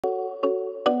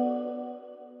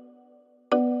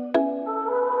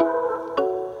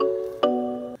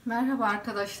Merhaba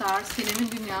arkadaşlar,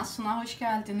 Selim'in dünyasına hoş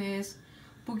geldiniz.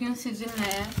 Bugün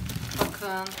sizinle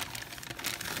bakın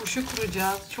turşu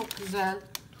kuracağız. Çok güzel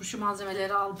turşu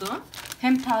malzemeleri aldım.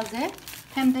 Hem taze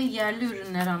hem de yerli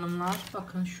ürünler hanımlar.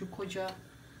 Bakın şu koca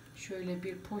şöyle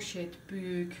bir poşet,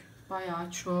 büyük,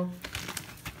 bayağı çok.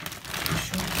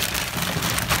 Şunu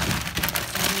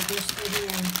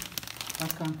göstereyim.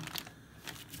 Bakın.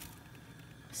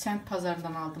 Semt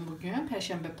pazarından aldım bugün.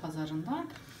 Perşembe pazarından.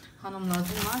 Hanımlar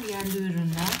bunlar yerli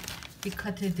ürünler.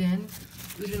 Dikkat edin.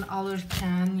 Ürün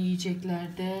alırken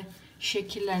yiyeceklerde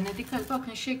şekillerine dikkat.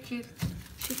 Bakın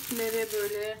şekilleri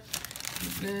böyle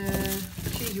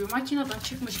şey gibi makineden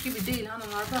çıkmış gibi değil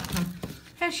hanımlar. Bakın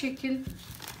her şekil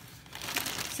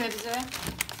sebze,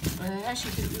 her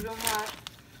şekil ürün var.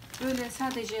 Böyle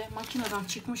sadece makineden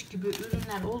çıkmış gibi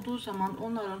ürünler olduğu zaman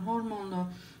onların hormonlu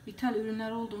ithal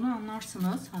ürünler olduğunu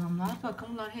anlarsınız hanımlar. Bakın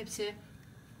bunlar hepsi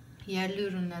yerli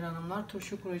ürünler hanımlar.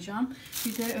 Turşu kuracağım.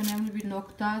 Bir de önemli bir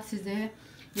nokta, size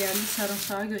yerli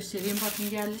sarımsağı göstereyim. Bakın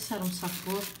yerli sarımsak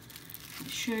bu.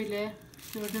 Şöyle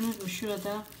gördünüz mü?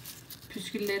 Şurada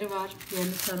püskülleri var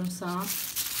yerli sarımsağın.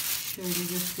 Şöyle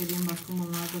göstereyim. Bakın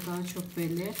bunlar da daha çok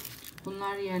belli.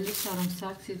 Bunlar yerli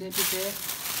sarımsak. Size bir de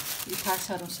ithal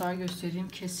sarımsağı göstereyim.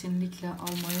 Kesinlikle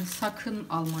almayın. Sakın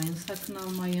almayın. Sakın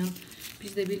almayın.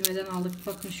 Biz de bilmeden aldık.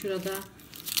 Bakın şurada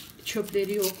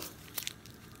çöpleri yok.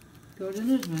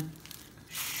 Gördünüz mü?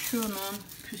 Şunun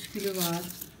püskülü var.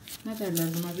 Ne derler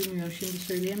buna bilmiyorum. Şimdi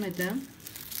söyleyemedim.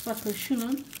 Bakın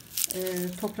şunun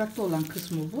toprakta olan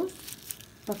kısmı bu.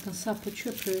 Bakın sapı,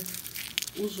 çöpü,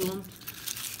 uzun.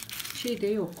 Şeyde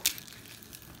yok.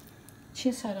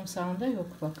 Çin sarımsağında yok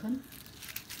bakın.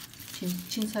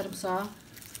 Çin sarımsağı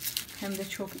hem de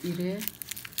çok iri.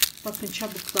 Bakın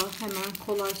çabukla hemen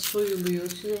kolay soyuluyor.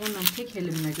 Size hemen tek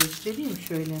elimle göstereyim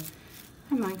şöyle.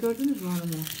 Hemen gördünüz mü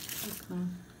hanımlar? Bakın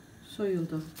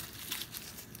soyuldu.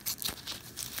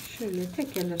 Şöyle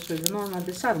tek elle soyuldu.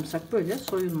 Normalde sarımsak böyle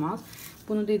soyulmaz.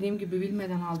 Bunu dediğim gibi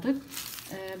bilmeden aldık.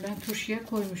 Ben turşuya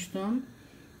koymuştum.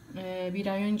 Bir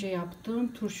ay önce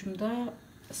yaptım. Turşumda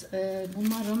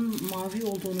bunların mavi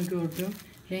olduğunu gördüm.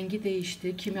 Rengi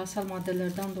değişti. Kimyasal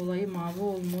maddelerden dolayı mavi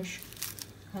olmuş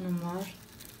hanımlar.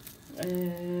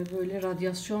 Böyle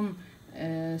radyasyon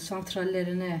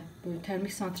santrallerine, böyle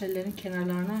termik santrallerin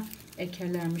kenarlarına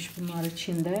ekerlermiş bunlar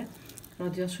içinde.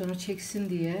 Radyasyonu çeksin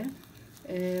diye.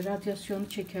 Radyasyonu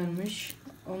çekermiş.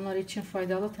 Onlar için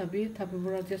faydalı tabi. Tabi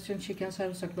bu radyasyonu çeken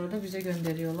sarımsakları da bize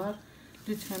gönderiyorlar.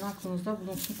 Lütfen aklınızda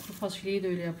bulunsun. Kuru fasulyeyi de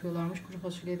öyle yapıyorlarmış. Kuru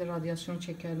fasulyeyi de radyasyon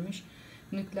çekermiş.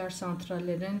 Nükleer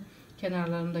santrallerin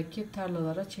kenarlarındaki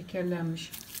tarlalara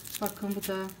çekerlermiş. Bakın bu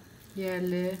da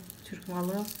yerli Türk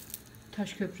malı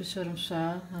Taşköprü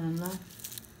sarımsağı hanımlar.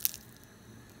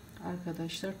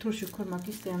 Arkadaşlar turşu kurmak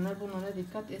isteyenler bunlara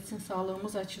dikkat etsin.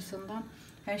 Sağlığımız açısından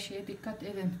her şeye dikkat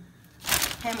edin.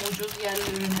 Hem ucuz yerli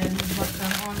ürünlerimiz,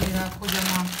 bakın 10 lira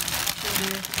kocaman,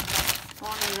 şimdi 10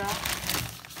 lira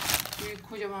büyük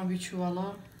kocaman bir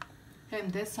çuvalı,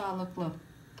 hem de sağlıklı.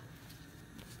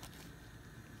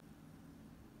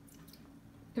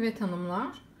 Evet hanımlar,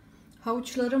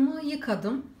 havuçlarımı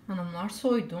yıkadım hanımlar,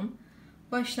 soydum,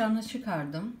 başlarını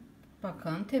çıkardım.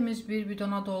 Bakın temiz bir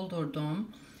bidona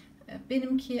doldurdum.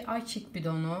 Benimki ayçiçek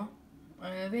bidonu.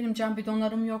 Benim cam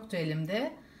bidonlarım yoktu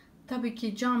elimde. Tabii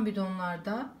ki cam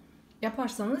bidonlarda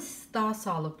yaparsanız daha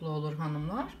sağlıklı olur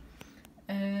hanımlar.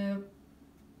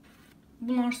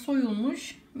 Bunlar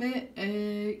soyulmuş ve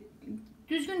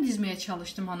düzgün dizmeye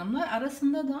çalıştım hanımlar.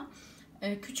 Arasında da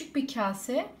küçük bir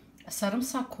kase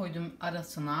sarımsak koydum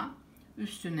arasına,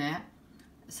 üstüne.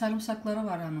 Sarımsakları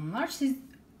var hanımlar. Siz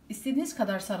istediğiniz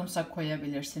kadar sarımsak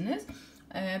koyabilirsiniz.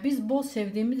 Biz bol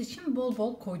sevdiğimiz için bol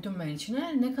bol koydum ben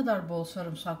içine. Ne kadar bol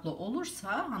sarımsaklı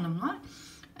olursa hanımlar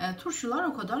turşular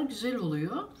o kadar güzel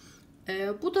oluyor.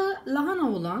 Bu da lahana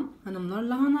olan hanımlar.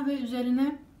 Lahana ve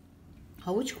üzerine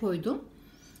havuç koydum.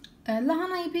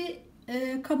 Lahanayı bir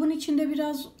kabın içinde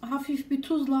biraz hafif bir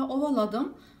tuzla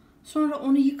ovaladım. Sonra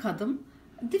onu yıkadım.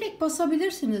 Direkt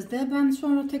basabilirsiniz de. Ben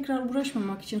sonra tekrar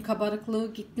uğraşmamak için,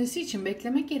 kabarıklığı gitmesi için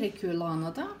beklemek gerekiyor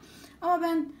lahanada. Ama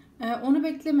ben onu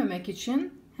beklememek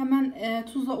için hemen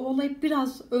tuzla ovalayıp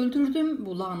biraz öldürdüm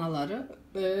bu lahanaları.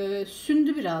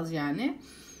 Sündü biraz yani.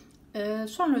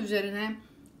 Sonra üzerine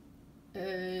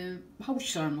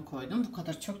havuçlarımı koydum. Bu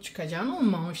kadar çok çıkacağını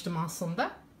ummamıştım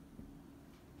aslında.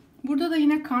 Burada da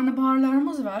yine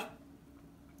karnabaharlarımız var.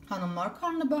 Hanımlar,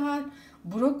 karnabahar,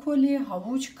 brokoli,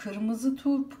 havuç, kırmızı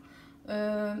turp,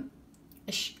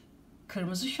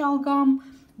 kırmızı şalgam.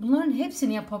 Bunların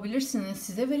hepsini yapabilirsiniz.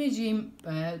 Size vereceğim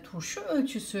turşu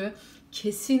ölçüsü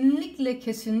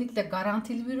kesinlikle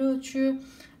garantili bir ölçü.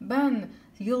 Ben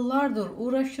yıllardır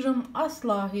uğraşırım.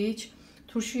 Asla hiç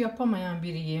turşu yapamayan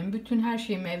biriyim. Bütün her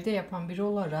şeyimi evde yapan biri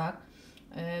olarak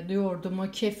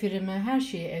yoğurdumu, kefirimi, her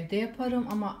şeyi evde yaparım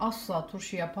ama asla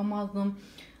turşu yapamazdım.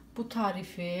 Bu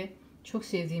tarifi çok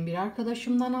sevdiğim bir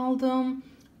arkadaşımdan aldım.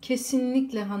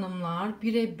 Kesinlikle hanımlar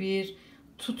birebir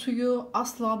tutuyor.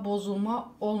 Asla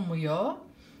bozulma olmuyor.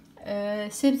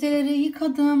 Sebzeleri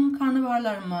yıkadım.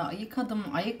 Karnabaharlarımı yıkadım.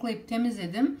 Ayıklayıp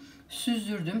temizledim.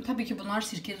 Süzdürdüm. Tabii ki bunlar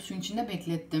sirkeli suyun içinde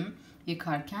beklettim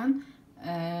yıkarken.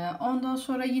 Ondan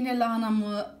sonra yine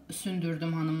lahanamı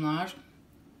sündürdüm hanımlar.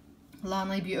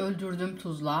 Lahanayı bir öldürdüm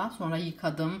tuzla. Sonra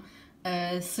yıkadım.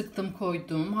 Sıktım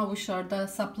koydum. Havuçlarda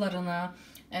saplarını,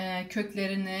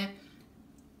 köklerini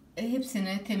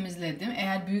hepsini temizledim.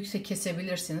 Eğer büyükse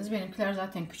kesebilirsiniz. Benimkiler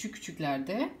zaten küçük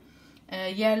küçüklerdi.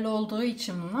 Yerli olduğu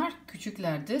için bunlar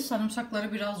küçüklerdi.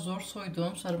 Sarımsakları biraz zor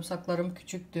soydum. Sarımsaklarım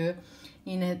küçüktü.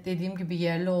 Yine dediğim gibi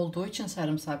yerli olduğu için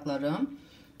sarımsaklarım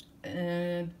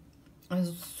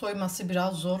soyması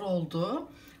biraz zor oldu.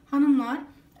 Hanımlar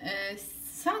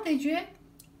sadece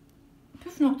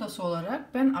püf noktası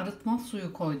olarak ben arıtma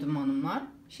suyu koydum hanımlar.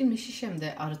 Şimdi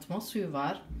şişemde arıtma suyu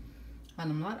var.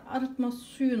 Hanımlar arıtma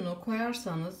suyunu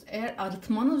koyarsanız eğer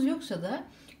arıtmanız yoksa da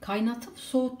kaynatıp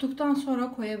soğuttuktan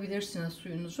sonra koyabilirsiniz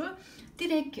suyunuzu.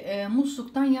 Direkt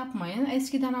musluktan yapmayın.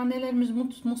 Eskiden annelerimiz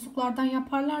musluklardan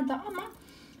yaparlardı ama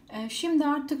şimdi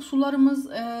artık sularımız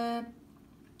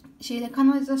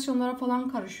kanalizasyonlara falan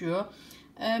karışıyor.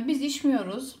 Biz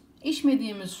içmiyoruz.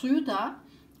 İçmediğimiz suyu da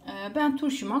ben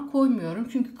turşuma koymuyorum.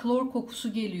 Çünkü klor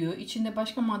kokusu geliyor. İçinde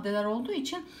başka maddeler olduğu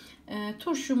için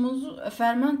turşumuz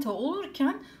fermente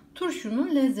olurken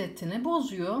turşunun lezzetini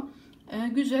bozuyor.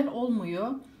 Güzel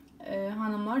olmuyor.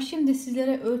 Hanımlar şimdi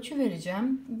sizlere ölçü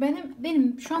vereceğim.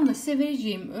 Benim şu anda size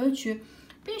vereceğim ölçü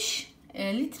 5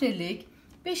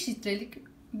 litrelik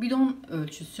bidon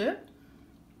ölçüsü.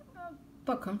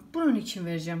 Bakın bunun için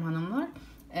vereceğim hanımlar.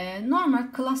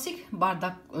 Normal klasik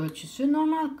bardak ölçüsü.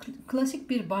 Normal klasik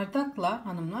bir bardakla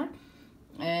hanımlar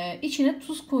içine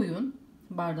tuz koyun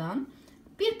bardağın.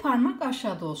 Bir parmak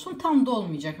aşağıda olsun. Tam da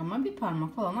olmayacak ama bir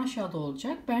parmak falan aşağıda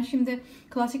olacak. Ben şimdi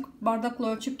klasik bardakla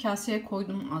ölçüp kaseye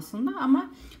koydum aslında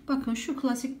ama bakın şu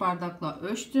klasik bardakla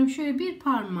ölçtüm. Şöyle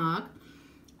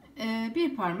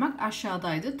bir parmak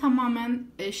aşağıdaydı. Tamamen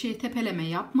tepeleme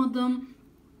yapmadım.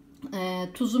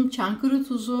 Tuzum Çankırı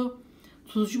tuzu.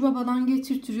 Tuzcu Baba'dan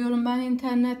getirtiyorum ben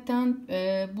internetten.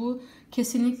 Bu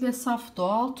kesinlikle saf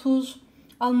doğal tuz.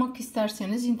 Almak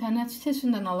isterseniz internet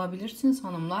sitesinden alabilirsiniz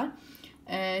hanımlar.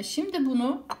 Şimdi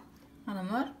bunu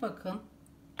hanımlar bakın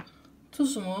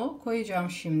tuzumu koyacağım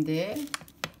şimdi.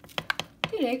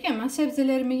 Direkt hemen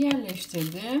sebzelerimi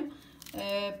yerleştirdim.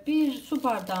 Bir su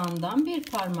bardağından bir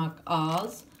parmak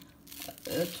az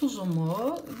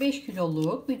tuzumu 5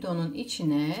 kiloluk bidonun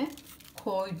içine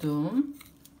koydum.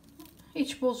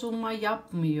 Hiç bozulma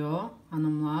yapmıyor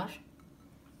hanımlar.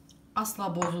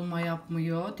 Asla bozulma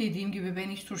yapmıyor. Dediğim gibi ben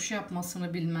hiç turşu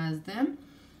yapmasını bilmezdim.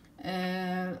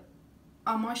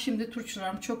 Ama şimdi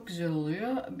turşularım çok güzel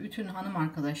oluyor. Bütün hanım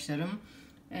arkadaşlarım,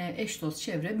 eş dost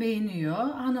çevre beğeniyor.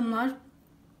 Hanımlar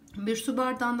bir su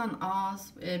bardağından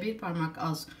bir parmak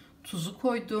az tuzu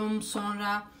koydum.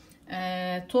 Sonra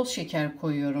toz şeker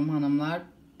koyuyorum hanımlar.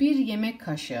 Bir yemek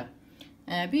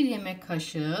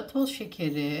kaşığı toz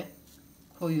şekeri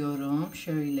koyuyorum.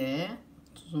 Şöyle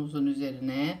tuzumuzun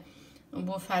üzerine.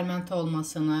 Bu fermente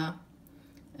olmasını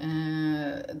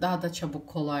daha da çabuk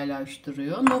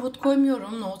kolaylaştırıyor. Nohut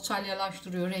koymuyorum. Nohut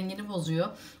salyalaştırıyor. Rengini bozuyor.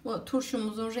 Bu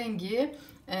turşumuzun rengi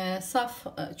saf,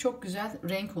 çok güzel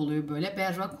renk oluyor. Böyle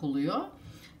berrak oluyor.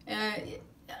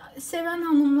 Seven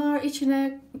hanımlar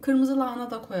içine kırmızı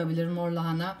lahana da koyabilir. Mor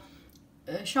lahana.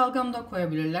 Şalgam da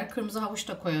koyabilirler. Kırmızı havuç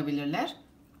da koyabilirler.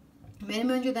 Benim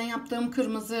önceden yaptığım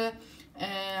kırmızı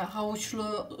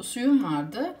havuçlu suyum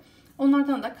vardı.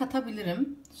 Onlardan da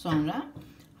katabilirim sonra.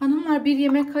 Hanımlar bir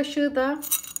yemek kaşığı da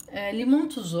limon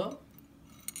tuzu.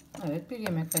 Evet, bir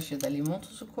yemek kaşığı da limon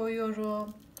tuzu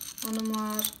koyuyorum.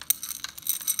 Hanımlar.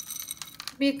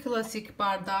 Bir klasik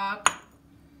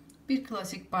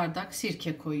bardak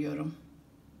sirke koyuyorum.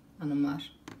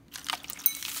 Hanımlar.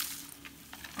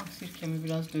 Sirkemi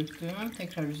biraz döktüm.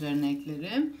 Tekrar üzerine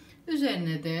eklerim.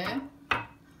 Üzerine de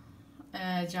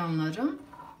canlarım.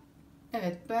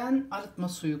 Evet, ben arıtma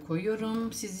suyu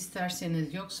koyuyorum. Siz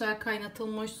isterseniz yoksa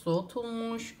kaynatılmış,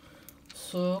 soğutulmuş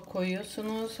su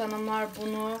koyuyorsunuz hanımlar.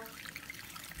 Bunu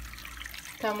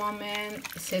tamamen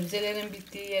sebzelerin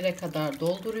bittiği yere kadar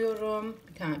dolduruyorum.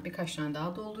 Birkaç tane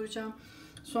daha dolduracağım.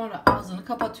 Sonra ağzını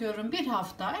kapatıyorum. Bir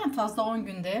hafta, en fazla 10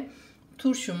 günde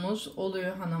turşumuz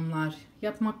oluyor hanımlar.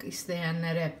 Yapmak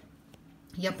isteyenlere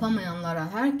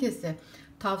Yapamayanlara, herkese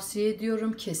tavsiye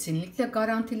ediyorum. Kesinlikle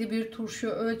garantili bir turşu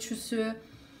ölçüsü.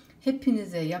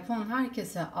 Hepinize, yapan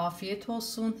herkese afiyet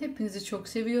olsun. Hepinizi çok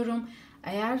seviyorum.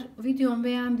 Eğer videomu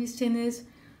beğendiyseniz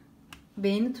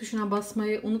beğeni tuşuna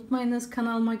basmayı unutmayınız.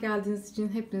 Kanalıma geldiğiniz için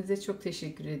hepinize çok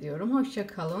teşekkür ediyorum. Hoşça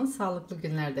kalın. Sağlıklı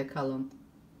günlerde kalın.